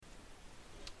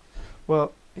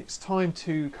Well, it's time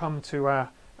to come to our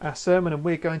sermon, and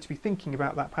we're going to be thinking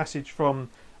about that passage from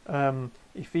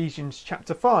Ephesians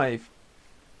chapter 5.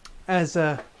 As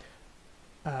we've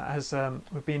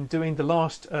been doing the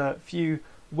last few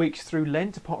weeks through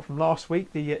Lent, apart from last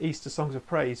week, the Easter Songs of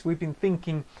Praise, we've been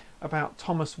thinking about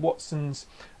Thomas Watson's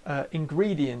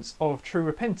ingredients of true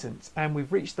repentance, and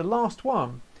we've reached the last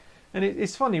one. And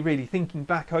it's funny, really, thinking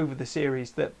back over the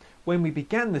series, that when we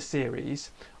began the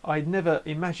series, I'd never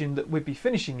imagined that we'd be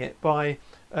finishing it by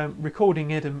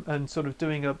recording it and sort of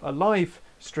doing a live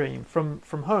stream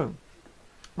from home.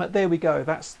 But there we go,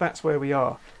 that's where we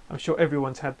are. I'm sure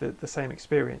everyone's had the same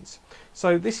experience.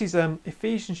 So this is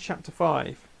Ephesians chapter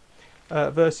 5,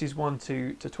 verses 1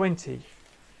 to 20.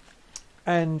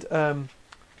 And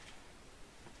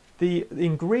the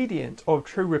ingredient of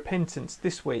true repentance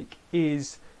this week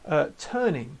is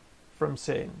turning from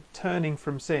sin.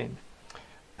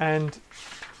 And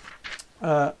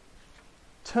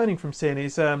turning from sin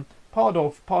is part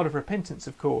of repentance,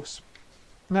 of course.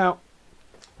 Now,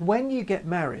 when you get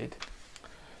married,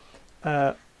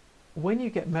 one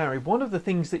of the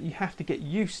things that you have to get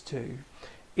used to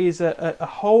is a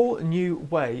whole new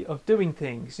way of doing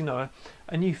things. You know,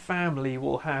 a new family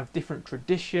will have different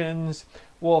traditions,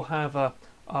 will have a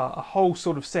whole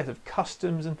sort of set of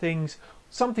customs and things.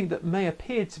 Something that may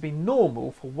appear to be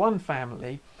normal for one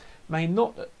family may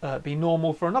not be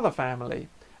normal for another family.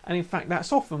 And in fact,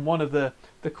 that's often one of the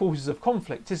causes of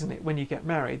conflict, isn't it, when you get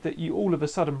married, that you all of a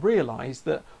sudden realise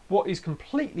that what is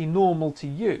completely normal to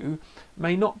you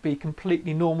may not be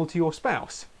completely normal to your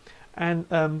spouse. And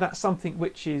that's something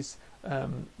which is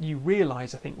you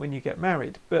realise, I think, when you get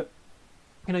married. But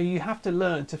you know, you have to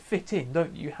learn to fit in,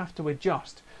 don't you? You have to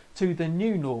adjust to the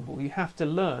new normal. You have to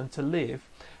learn to live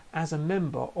as a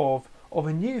member of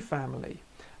a new family.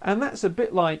 And that's a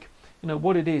bit like, you know,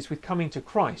 what it is with coming to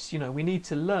Christ. You know, we need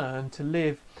to learn to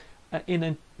live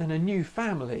in a new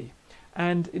family.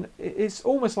 And it's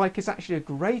almost like it's actually a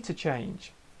greater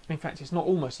change. In fact, it's not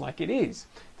almost like, it is.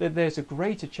 That there's a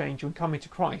greater change when coming to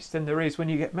Christ than there is when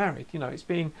you get married. You know, it's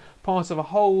being part of a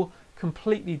whole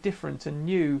completely different and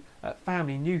new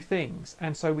family, new things.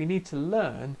 And so we need to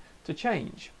learn to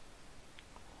change.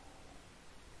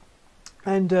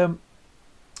 And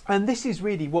this is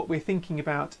really what we're thinking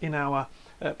about in our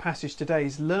passage today,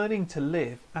 is learning to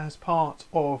live as part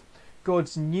of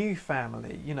God's new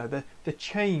family. You know, the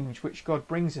change which God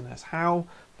brings in us, how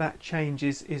that change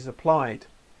is applied.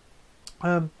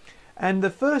 And the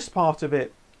first part of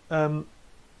it,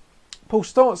 Paul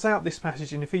starts out this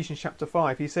passage in Ephesians chapter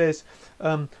 5. He says,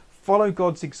 follow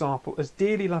God's example as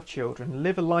dearly loved children,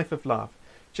 live a life of love,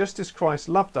 just as Christ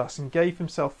loved us and gave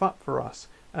himself up for us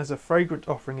as a fragrant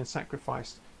offering and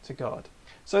sacrifice to God.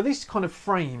 So this kind of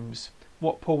frames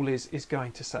what Paul is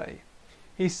going to say.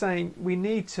 He's saying we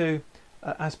need to,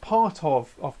 as part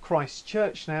of Christ's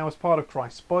church now, as part of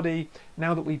Christ's body,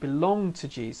 now that we belong to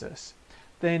Jesus,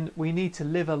 then we need to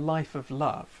live a life of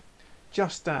love,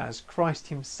 just as Christ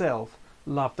himself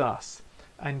loved us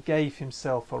and gave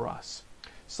himself for us.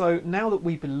 So now that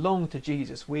we belong to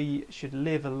Jesus, we should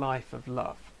live a life of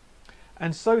love.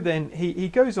 And so then he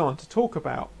goes on to talk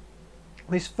about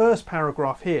this first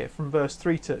paragraph here from verse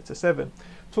 3 to 7,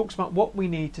 talks about what we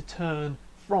need to turn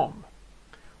from.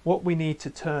 What we need to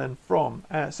turn from.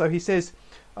 So he says,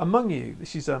 among you,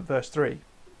 this is verse 3,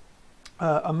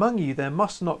 among you there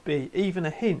must not be even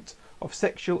a hint of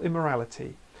sexual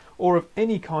immorality, or of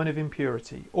any kind of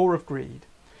impurity, or of greed,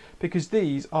 because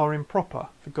these are improper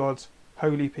for God's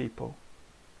holy people.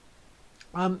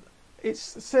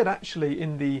 It's said actually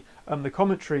in the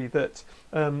commentary that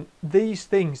these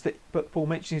things that Paul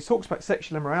mentions, he talks about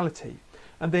sexual immorality,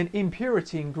 and then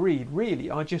impurity and greed really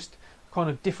are just kind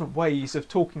of different ways of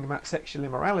talking about sexual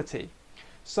immorality.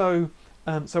 So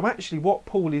actually what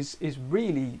Paul is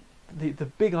really, the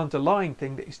big underlying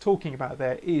thing that he's talking about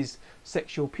there is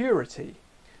sexual purity.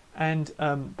 And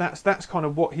that's kind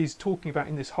of what he's talking about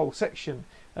in this whole section.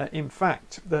 In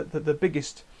fact, the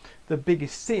biggest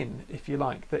sin, if you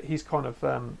like, that he's kind of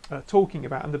talking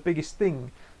about, and the biggest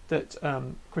thing that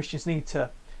Christians need to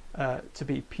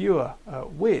be pure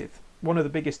with, one of the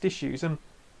biggest issues, and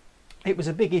it was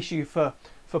a big issue for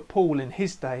Paul in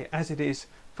his day, as it is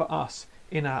for us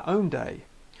in our own day.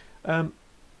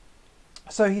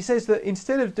 So he says that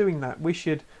instead of doing that, we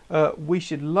should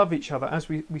love each other, as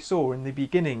we saw in the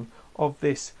beginning of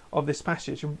this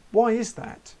passage. And why is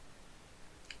that?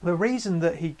 The reason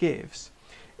that he gives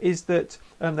is that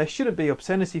there shouldn't be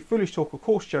obscenity, foolish talk, or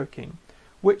coarse joking,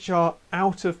 which are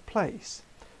out of place.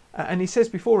 And he says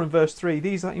before in verse 3,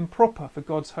 these are improper for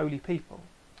God's holy people.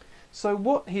 So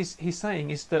what he's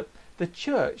saying is that the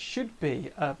church should be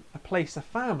a place, a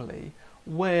family,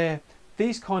 where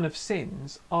these kind of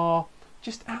sins are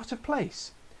just out of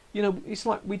place. You know, it's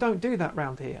like we don't do that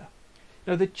round here.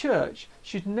 You know, the church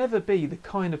should never be the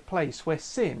kind of place where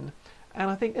sin,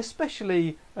 and I think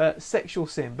especially sexual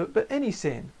sin, but any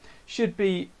sin, should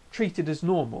be treated as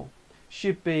normal,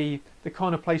 should be the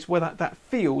kind of place where that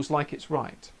feels like it's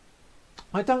right.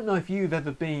 I don't know if you've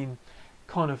ever been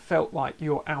kind of felt like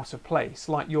you're out of place,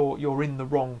 like you're in the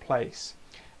wrong place,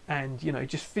 and you know, it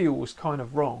just feels kind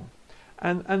of wrong.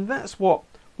 And that's what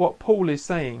Paul is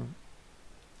saying,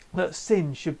 that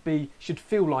sin should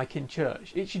feel like in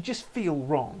church. It should just feel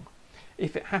wrong.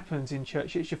 If it happens in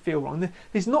church, it should feel wrong.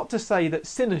 It's not to say that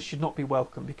sinners should not be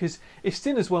welcome, because if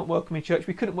sinners weren't welcome in church,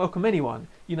 we couldn't welcome anyone.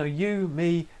 You know, you,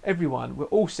 me, everyone, we're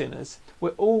all sinners.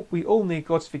 We all need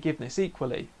God's forgiveness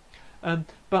equally.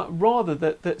 But rather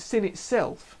that sin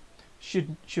itself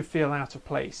should feel out of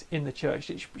place in the church.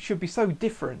 It should be so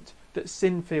different that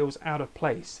sin feels out of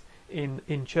place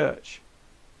in church.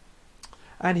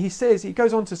 And he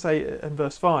goes on to say in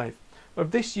verse 5,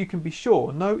 of this you can be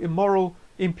sure, no immoral,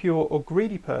 impure or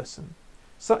greedy person,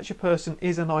 such a person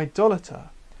is an idolater,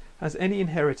 has any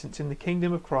inheritance in the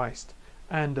kingdom of Christ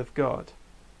and of God.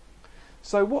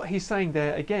 So what he's saying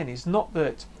there again is not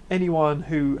that anyone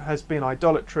who has been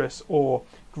idolatrous or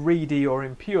greedy or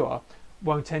impure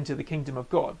won't enter the kingdom of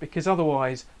God, because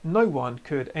otherwise no one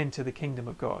could enter the kingdom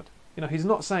of God. You know, he's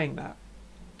not saying that.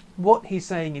 What he's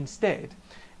saying instead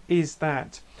is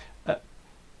that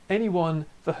anyone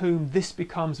for whom this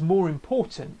becomes more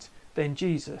important than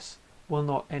Jesus will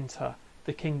not enter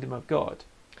the kingdom of God.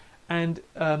 And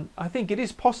I think it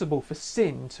is possible for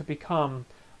sin to become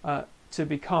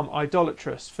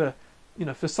idolatrous, for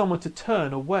someone to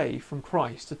turn away from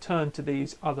Christ, to turn to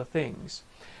these other things.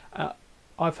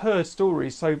 I've heard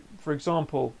stories. So, for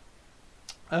example,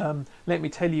 let me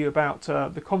tell you about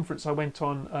the conference I went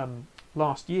on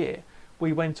last year.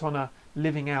 We went on a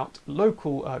Living Out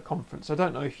local conference. I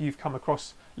don't know if you've come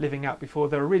across Living Out before.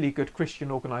 They're a really good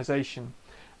Christian organisation,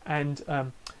 and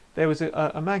there was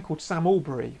a man called Sam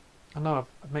Albury. I know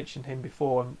I've mentioned him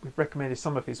before, and we've recommended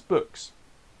some of his books.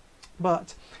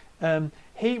 But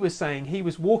he was saying he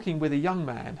was walking with a young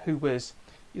man who was,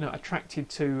 attracted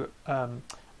to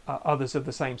others of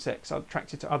the same sex,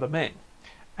 attracted to other men,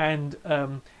 and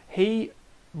he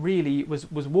really was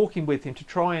walking with him to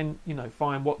try and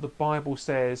find what the Bible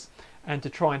says, and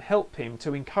to try and help him,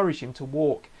 to encourage him to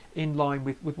walk in line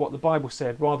with what the Bible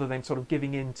said, rather than sort of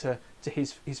giving in to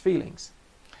his feelings.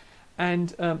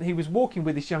 And he was walking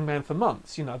with this young man for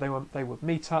months. They would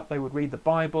meet up, they would read the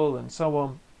Bible and so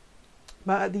on.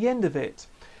 But at the end of it,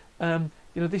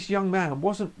 this young man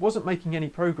wasn't making any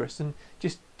progress, and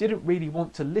just didn't really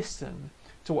want to listen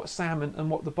to what Sam and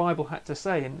what the Bible had to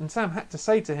say. And Sam had to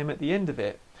say to him at the end of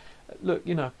it, look,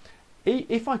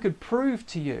 if I could prove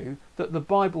to you that the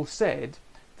Bible said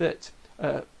that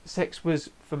sex was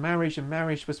for marriage and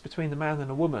marriage was between the man and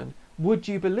a woman, would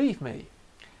you believe me?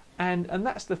 And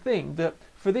that's the thing, that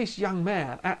for this young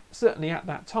man, certainly at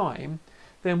that time,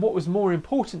 then what was more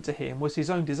important to him was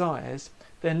his own desires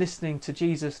than listening to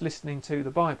Jesus, listening to the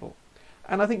Bible.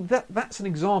 And I think that's an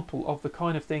example of the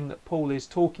kind of thing that Paul is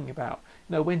talking about.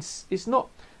 When it's not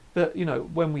that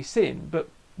when we sin, but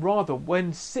rather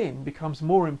when sin becomes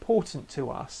more important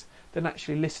to us than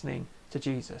actually listening to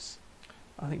Jesus.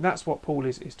 I think that's what Paul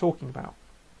is talking about.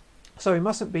 So it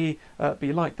mustn't be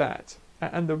like that.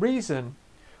 And the reason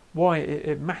why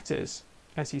it matters,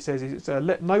 as he says, is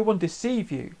let no one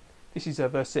deceive you. This is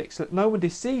verse 6. Let no one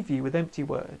deceive you with empty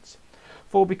words.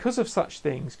 For because of such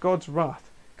things, God's wrath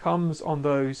comes on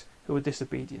those who are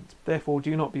disobedient. Therefore,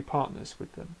 do not be partners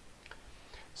with them.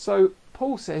 So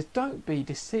Paul says, don't be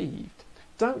deceived.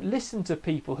 Don't listen to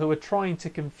people who are trying to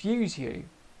confuse you.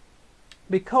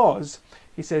 Because,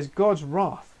 he says, God's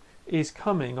wrath is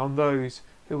coming on those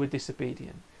who are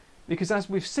disobedient. Because as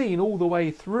we've seen all the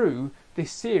way through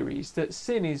this series, that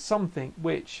sin is something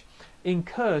which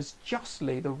incurs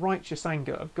justly the righteous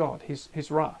anger of God,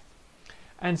 his wrath.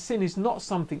 And sin is not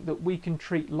something that we can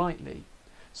treat lightly.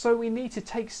 So we need to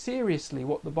take seriously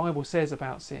what the Bible says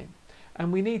about sin.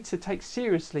 And we need to take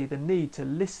seriously the need to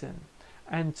listen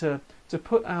and to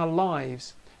put our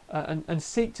lives and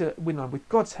seek to, with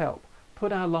God's help,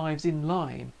 put our lives in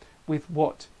line with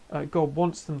what God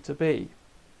wants them to be.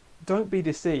 Don't be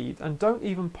deceived, and don't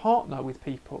even partner with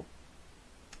people.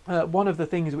 One of the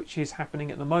things which is happening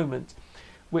at the moment,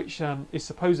 which is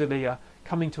supposedly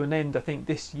coming to an end, I think,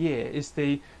 this year, is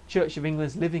the Church of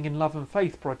England's Living in Love and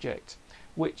Faith project,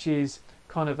 which is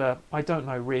kind of I don't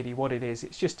know really what it is.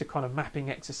 It's just a kind of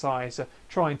mapping exercise,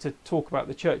 trying to talk about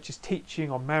the church's teaching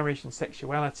on marriage and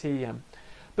sexuality.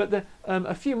 But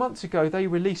a few months ago they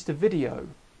released a video,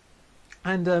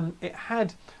 and it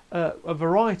had a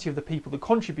variety of the people, the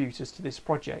contributors to this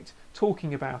project,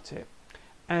 talking about it.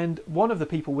 And one of the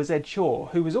people was Ed Shaw,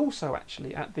 who was also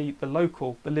actually at the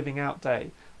Living Out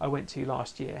Day I went to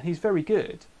last year, and he's very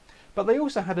good. But they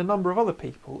also had a number of other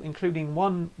people, including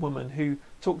one woman who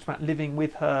talked about living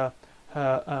with her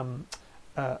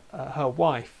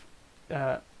wife,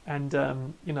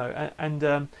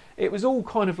 it was all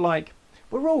kind of like,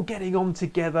 we're all getting on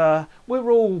together,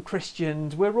 we're all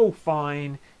Christians, we're all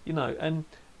fine, and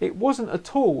it wasn't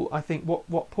at all, I think,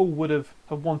 what Paul would have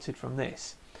wanted from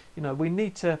this. We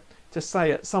need to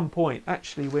say at some point,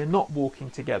 actually, we're not walking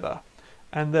together,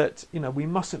 and that we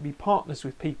mustn't be partners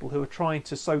with people who are trying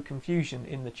to sow confusion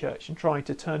in the church and trying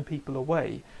to turn people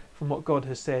away from what God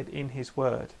has said in his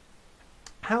word.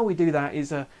 How we do that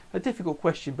is a difficult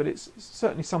question, but it's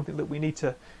certainly something that we need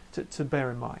to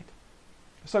bear in mind.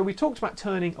 So we talked about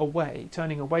turning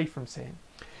away from sin.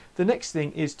 The next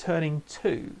thing is turning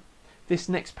to. This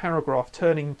next paragraph,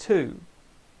 turning to.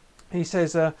 He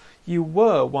says, you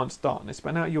were once darkness,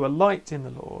 but now you are light in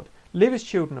the Lord. Live as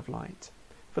children of light.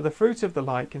 For the fruit of the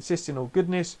light consists in all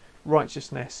goodness,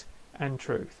 righteousness, and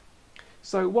truth.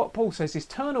 So what Paul says is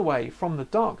turn away from the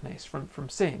darkness, from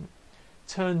sin.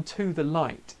 Turn to the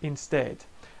light instead.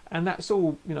 And that's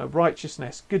all,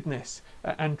 righteousness, goodness,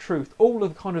 and truth. All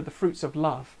of the kind of the fruits of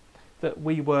love that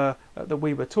we were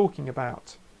talking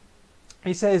about.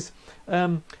 He says,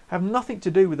 have nothing to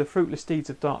do with the fruitless deeds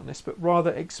of darkness, but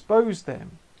rather expose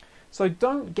them. So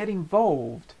don't get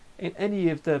involved in any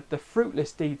of the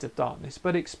fruitless deeds of darkness,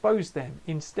 but expose them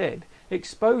instead.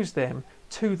 Expose them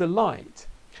to the light.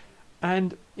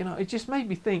 And, it just made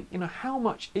me think, how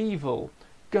much evil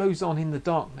goes on in the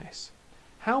darkness.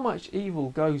 How much evil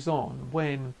goes on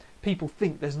when people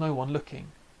think there's no one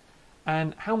looking.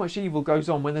 And how much evil goes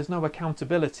on when there's no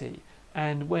accountability,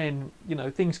 and when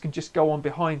things can just go on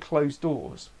behind closed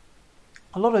doors.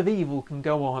 A lot of evil can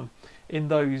go on in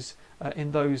those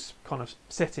kind of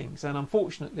settings, and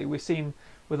unfortunately we've seen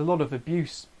with a lot of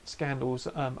abuse scandals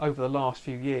over the last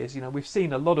few years, we've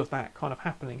seen a lot of that kind of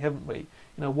happening, haven't we?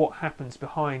 What happens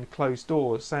behind closed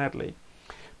doors, sadly.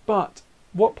 But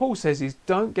what Paul says is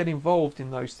don't get involved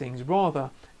in those things,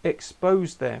 rather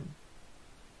expose them.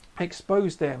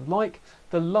 Expose them like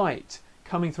the light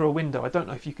coming through a window. I don't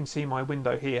know if you can see my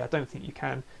window here. I don't think you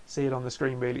can see it on the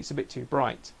screen really. It's a bit too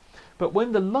bright. But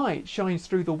when the light shines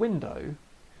through the window,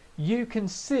 you can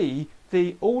see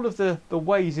all of the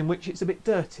ways in which it's a bit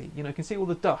dirty. You can see all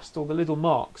the dust, all the little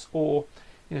marks, or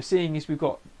seeing as we've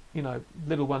got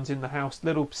little ones in the house,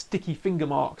 little sticky finger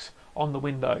marks on the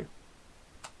window.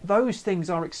 Those things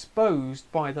are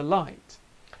exposed by the light.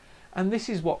 And this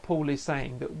is what Paul is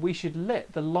saying, that we should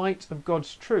let the light of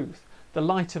God's truth, the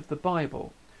light of the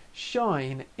Bible,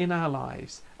 shine in our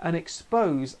lives and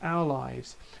expose our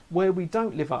lives where we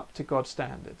don't live up to God's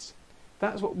standards.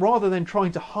 That's what, rather than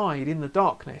trying to hide in the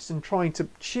darkness and trying to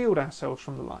shield ourselves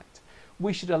from the light,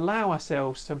 we should allow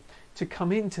ourselves to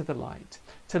come into the light,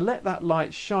 to let that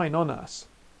light shine on us.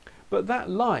 But that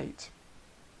light,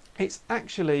 it's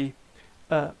actually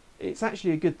a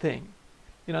good thing.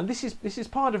 This is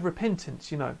part of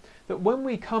repentance. That when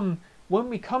we come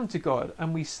to God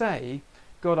and we say,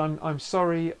 God, I'm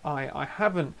sorry, I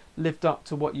haven't lived up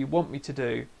to what you want me to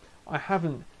do, I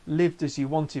haven't lived as you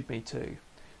wanted me to,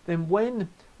 then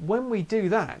when we do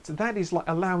that, that is like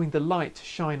allowing the light to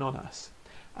shine on us,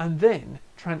 and then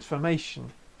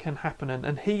transformation can happen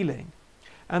and healing.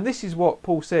 And this is what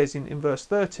Paul says in verse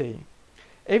 13.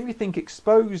 Everything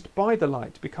exposed by the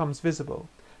light becomes visible,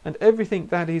 and everything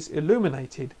that is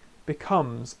illuminated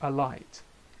becomes a light.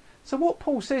 So what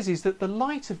Paul says is that the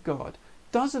light of God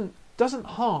doesn't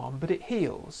harm, but it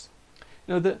heals.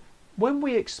 That when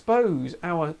we expose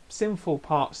our sinful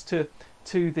parts to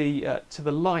the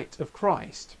light of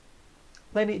Christ,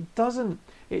 then it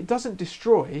doesn't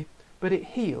destroy, but it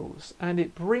heals, and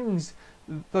it brings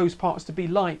those parts to be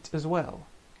light as well.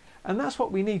 And that's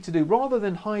what we need to do, rather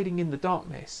than hiding in the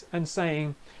darkness and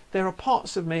saying, there are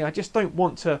parts of me I just don't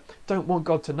want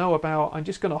God to know about, I'm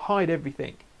just going to hide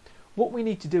everything. What we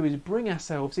need to do is bring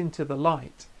ourselves into the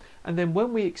light, and then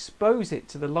when we expose it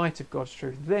to the light of God's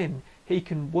truth, then he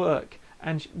can work,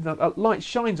 and the light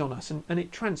shines on us, and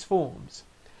it transforms.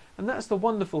 And that's the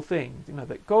wonderful thing,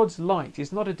 that God's light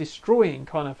is not a destroying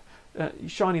kind of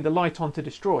shining the light on to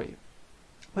destroy,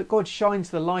 but God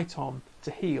shines the light on to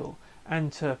heal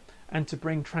and to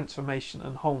bring transformation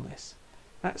and wholeness.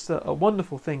 That's a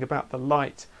wonderful thing about the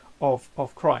light of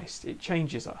Christ. It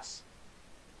changes us.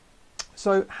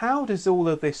 So how does all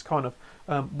of this kind of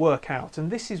work out?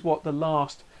 And this is what the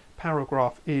last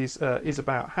paragraph is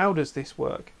about. How does this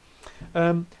work?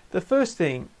 The first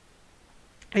thing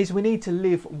is we need to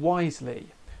live wisely.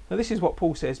 Now this is what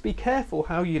Paul says: be careful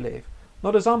how you live,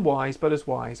 not as unwise but as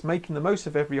wise, making the most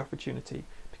of every opportunity,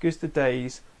 because the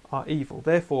days are evil.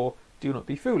 Therefore do not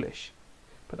be foolish,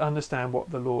 but understand what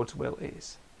the Lord's will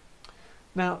is.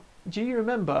 Now, do you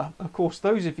remember, of course,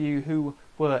 those of you who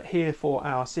were here for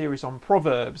our series on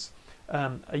Proverbs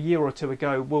a year or two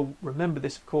ago will remember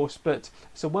this, of course, but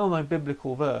it's a well-known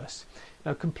biblical verse.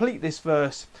 Now, complete this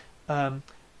verse,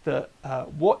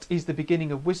 what is the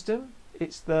beginning of wisdom?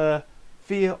 It's the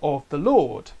fear of the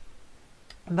Lord.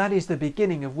 And that is the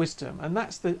beginning of wisdom. And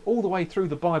that's all the way through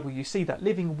the Bible you see that.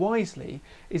 Living wisely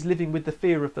is living with the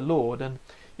fear of the Lord, and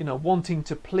wanting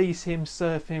to please him,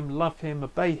 serve him, love him,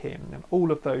 obey him, and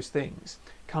all of those things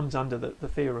comes under the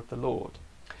fear of the Lord.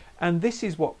 And this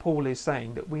is what Paul is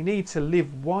saying, that we need to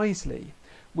live wisely.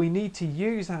 We need to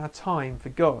use our time for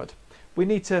God. We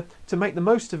need to make the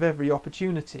most of every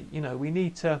opportunity. We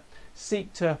need to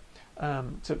seek to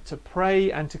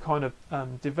pray and to kind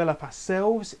of develop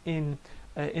ourselves in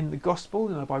the gospel,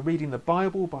 by reading the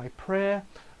Bible, by prayer,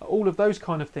 all of those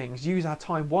kind of things. Use our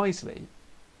time wisely.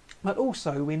 But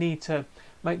also we need to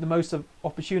make the most of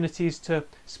opportunities to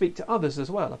speak to others as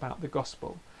well about the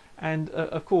gospel. And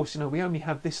of course, we only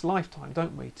have this lifetime,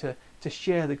 don't we, to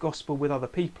share the gospel with other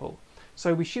people.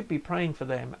 So we should be praying for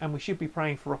them, and we should be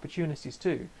praying for opportunities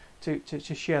too to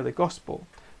share the gospel.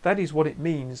 That is what it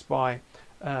means by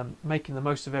making the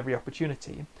most of every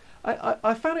opportunity.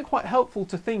 I found it quite helpful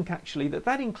to think actually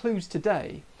that includes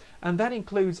today, and that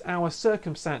includes our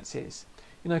circumstances.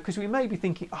 Because we may be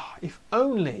thinking, if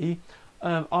only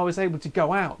I was able to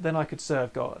go out, then I could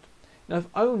serve God. If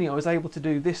only I was able to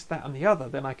do this, that and the other,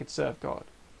 then I could serve God.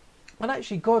 And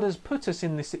actually God has put us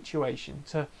in this situation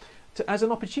as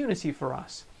an opportunity for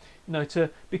us, to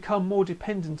become more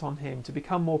dependent on him, to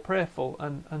become more prayerful,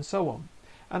 and so on.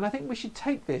 And I think we should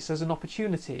take this as an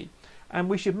opportunity, and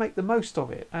we should make the most of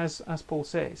it, as Paul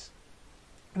says.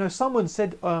 Someone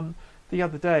said the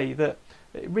other day that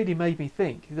it really made me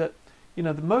think that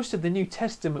the most of the New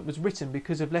Testament was written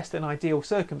because of less than ideal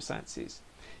circumstances.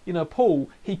 Paul,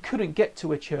 he couldn't get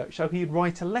to a church, so he'd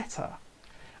write a letter.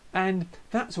 And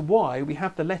that's why we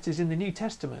have the letters in the New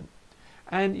Testament.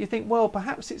 And you think, well,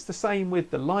 perhaps it's the same with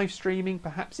the live streaming,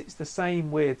 perhaps it's the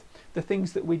same with the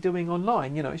things that we're doing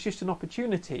online. It's just an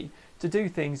opportunity to do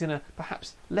things in a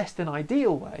perhaps less than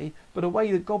ideal way, but a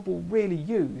way that God will really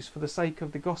use for the sake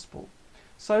of the gospel.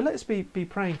 So let's be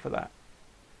praying for that.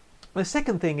 The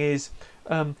second thing is,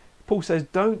 Paul says,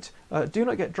 do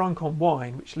not get drunk on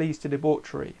wine, which leads to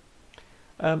debauchery.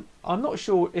 I'm not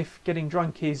sure if getting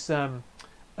drunk is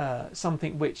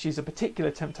something which is a particular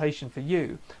temptation for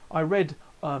you. I read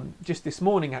just this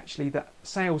morning actually that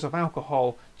sales of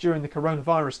alcohol during the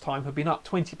coronavirus time have been up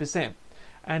 20%,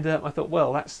 and I thought,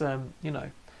 well,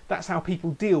 that's how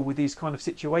people deal with these kind of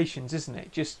situations, isn't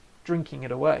it? Just drinking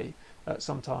it away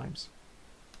sometimes.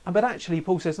 But actually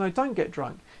Paul says, no, don't get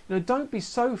drunk. Don't be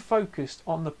so focused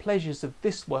on the pleasures of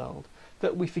this world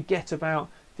that we forget about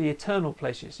the eternal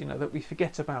pleasures, that we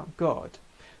forget about God.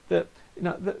 That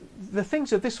the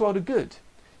things of this world are good,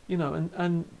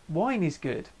 and wine is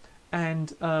good,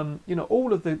 and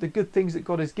all of the good things that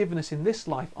God has given us in this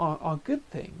life are good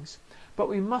things, but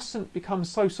we mustn't become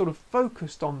so sort of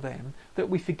focused on them that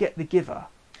we forget the giver.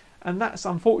 And that's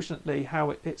unfortunately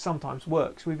how it sometimes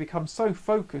works. We become so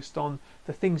focused on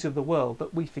the things of the world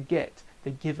that we forget the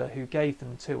giver who gave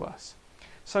them to us.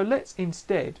 So let's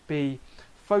instead be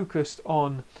focused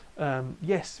on,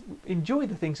 yes, enjoy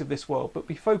the things of this world, but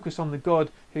be focused on the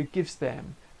God who gives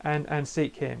them, and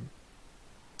seek him.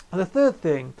 And the third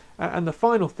thing, and the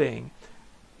final thing,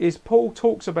 is Paul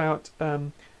talks about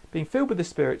being filled with the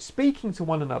Spirit, speaking to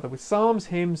one another with psalms,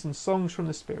 hymns and songs from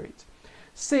the Spirit.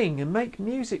 Sing and make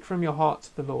music from your heart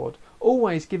to the Lord,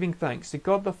 always giving thanks to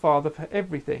God the Father for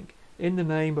everything, in the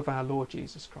name of our Lord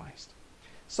Jesus Christ.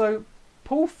 So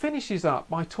Paul finishes up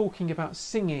by talking about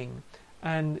singing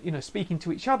and speaking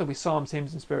to each other with psalms,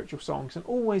 hymns and spiritual songs, and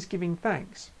always giving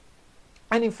thanks.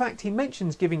 And in fact he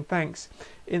mentions giving thanks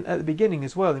at the beginning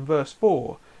as well, in verse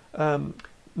 4.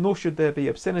 Nor should there be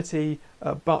obscenity,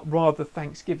 but rather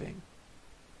thanksgiving.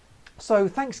 So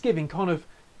thanksgiving kind of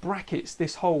brackets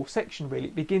this whole section, really.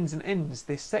 It begins and ends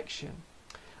this section.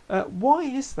 Why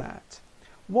is that?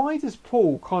 Why does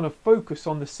Paul kind of focus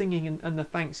on the singing and the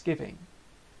thanksgiving?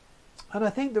 And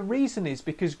I think the reason is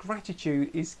because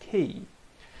gratitude is key.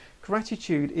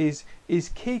 Gratitude is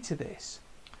key to this.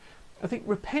 I think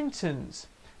repentance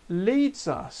leads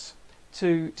us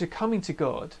to coming to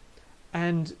God,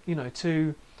 and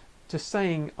to to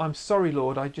saying, I'm sorry,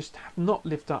 Lord, I just have not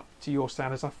lived up to your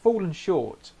standards. I've fallen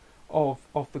short of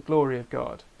the glory of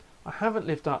God. I haven't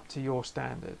lived up to your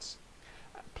standards.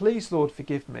 Please, Lord,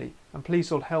 forgive me, and please,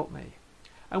 Lord, help me.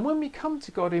 And when we come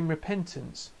to God in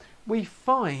repentance, we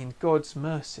find God's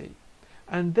mercy.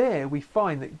 And there we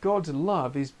find that God's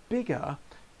love is bigger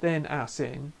than our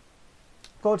sin.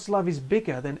 God's love is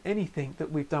bigger than anything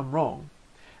that we've done wrong.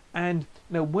 And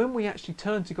when we actually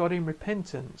turn to God in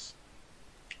repentance,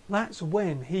 that's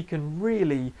when he can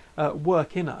really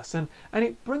work in us. And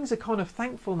it brings a kind of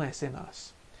thankfulness in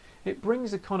us. It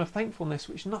brings a kind of thankfulness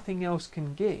which nothing else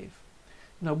can give.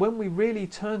 When we really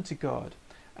turn to God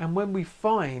and when we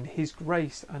find his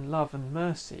grace and love and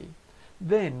mercy,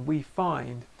 then we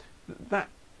find that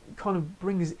kind of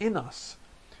brings in us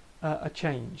a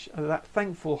change, that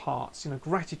thankful hearts,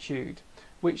 gratitude,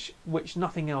 which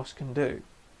nothing else can do.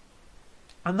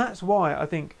 And that's why I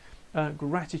think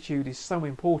gratitude is so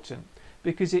important,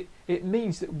 because it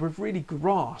means that we've really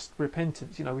grasped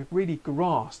repentance. We've really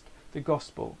grasped the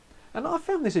gospel. And I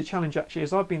found this a challenge actually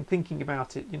as I've been thinking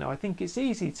about it. I think it's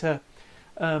easy to,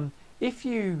 if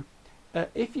you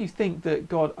think that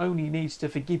God only needs to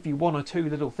forgive you one or two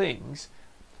little things,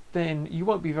 then you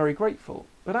won't be very grateful.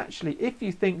 But actually, if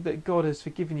you think that God has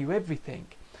forgiven you everything,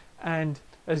 and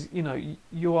as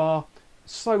you are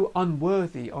so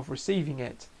unworthy of receiving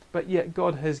it, but yet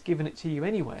God has given it to you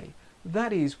anyway,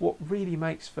 that is what really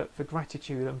makes for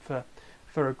gratitude and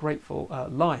for a grateful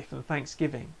life and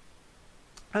thanksgiving.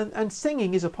 And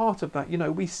singing is a part of that.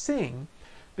 We sing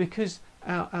because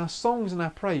our songs and our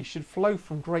praise should flow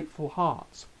from grateful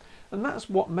hearts. And that's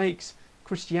what makes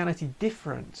Christianity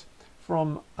different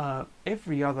from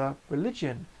every other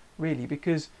religion, really,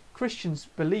 because Christians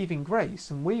believe in grace,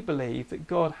 and we believe that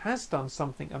God has done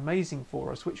something amazing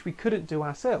for us which we couldn't do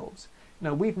ourselves.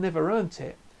 We've never earned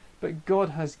it, but God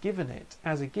has given it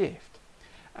as a gift.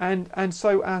 And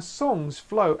so our songs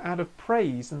flow out of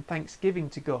praise and thanksgiving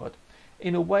to God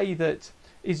in a way that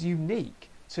is unique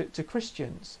to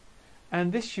Christians.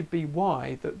 And this should be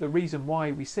why, the reason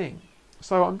why we sing.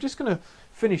 So I'm just going to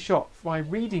finish off by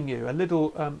reading you a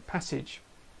little passage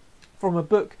from a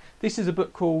book. This is a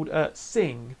book called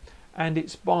Sing, and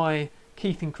it's by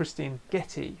Keith and Christine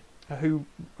Getty, who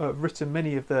have written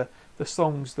many of the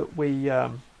songs that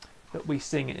we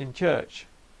sing in church.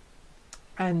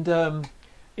 And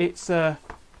it's a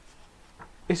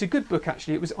good book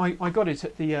actually. I got it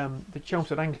at the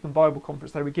Chelmsford Anglican Bible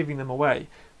Conference. They were giving them away,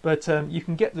 but you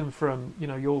can get them from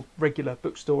your regular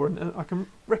bookstore, and I can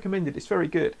recommend it. It's very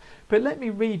good. But let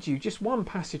me read you just one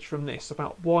passage from this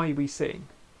about why we sing,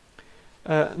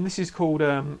 and this is called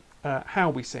How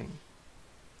We Sing.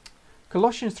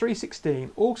 Colossians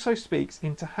 3:16 also speaks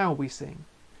into how we sing.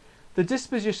 The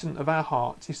disposition of our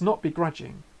hearts is not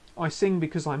begrudging, I sing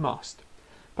because I must,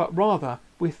 but rather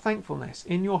with thankfulness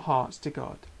in your hearts to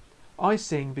God. I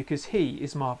sing because he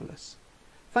is marvellous.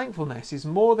 Thankfulness is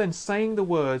more than saying the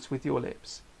words with your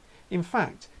lips. In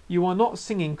fact, you are not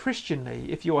singing Christianly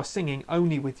if you are singing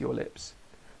only with your lips.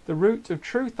 The root of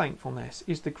true thankfulness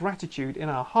is the gratitude in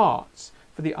our hearts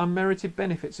for the unmerited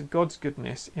benefits of God's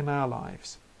goodness in our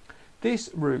lives.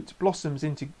 This root blossoms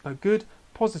into a good,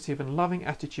 positive and loving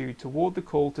attitude toward the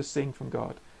call to sing from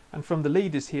God and from the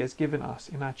leaders he has given us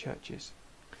in our churches.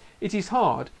 It is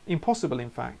hard, impossible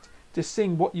in fact, to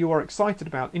sing what you are excited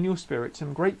about in your spirit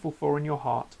and grateful for in your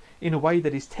heart in a way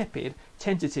that is tepid,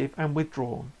 tentative and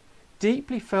withdrawn.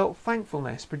 Deeply felt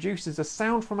thankfulness produces a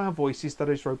sound from our voices that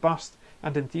is robust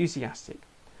and enthusiastic.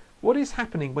 What is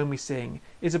happening when we sing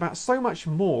is about so much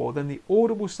more than the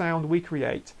audible sound we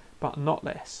create, but not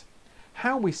less.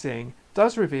 How we sing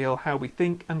does reveal how we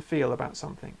think and feel about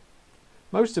something.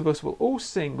 Most of us will all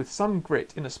sing with some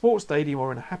grit in a sports stadium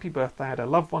or in a happy birthday at a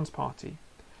loved one's party.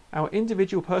 Our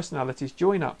individual personalities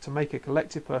join up to make a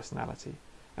collective personality,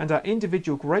 and our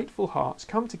individual grateful hearts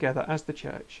come together as the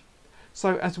church.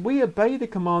 So as we obey the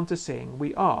command to sing,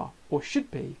 we are, or should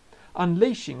be,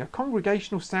 unleashing a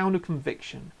congregational sound of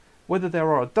conviction, whether there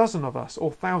are a dozen of us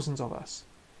or thousands of us.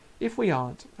 If we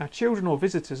aren't, our children or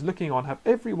visitors looking on have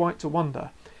every right to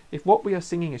wonder if what we are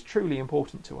singing is truly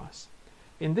important to us.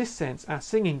 In this sense, our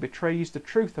singing betrays the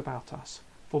truth about us,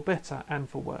 for better and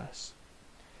for worse.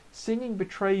 Singing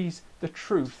betrays the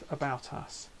truth about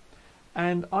us.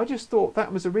 And I just thought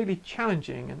that was a really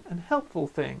challenging and helpful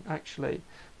thing, actually,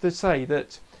 to say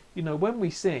that, when we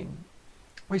sing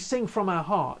from our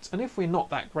hearts. And if we're not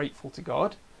that grateful to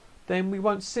God, then we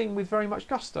won't sing with very much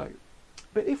gusto.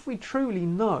 But if we truly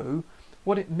know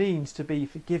what it means to be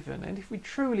forgiven, and if we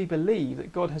truly believe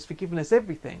that God has forgiven us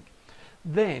everything,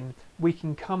 then we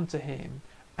can come to him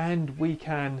and we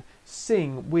can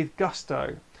sing with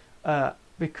gusto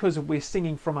because we're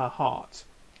singing from our heart.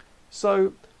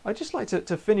 So I'd just like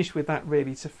to finish with that,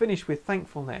 really, to finish with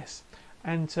thankfulness.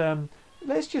 And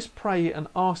let's just pray and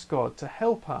ask God to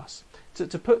help us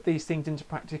to put these things into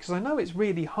practice, because I know it's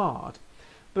really hard.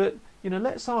 But,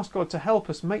 let's ask God to help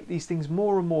us make these things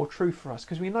more and more true for us,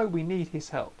 because we know we need his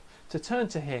help, to turn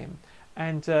to him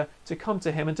and to come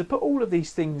to him and to put all of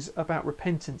these things about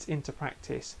repentance into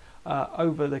practice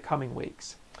over the coming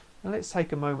weeks. And let's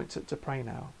take a moment to pray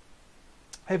now.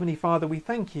 Heavenly Father, we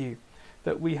thank you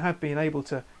that we have been able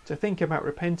to think about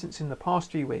repentance in the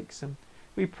past few weeks, and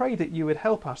we pray that you would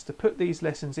help us to put these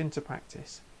lessons into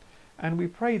practice. And we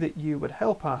pray that you would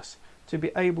help us to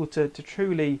be able to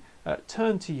truly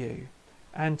turn to you,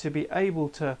 and to be able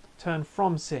to turn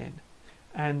from sin,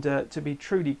 and to be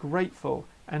truly grateful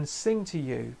and sing to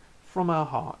you from our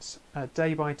hearts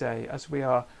day by day, as we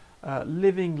are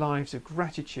living lives of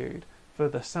gratitude for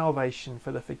the salvation,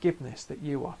 for the forgiveness that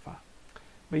you offer.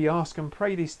 We ask and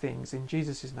pray these things in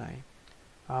Jesus' name.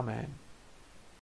 Amen.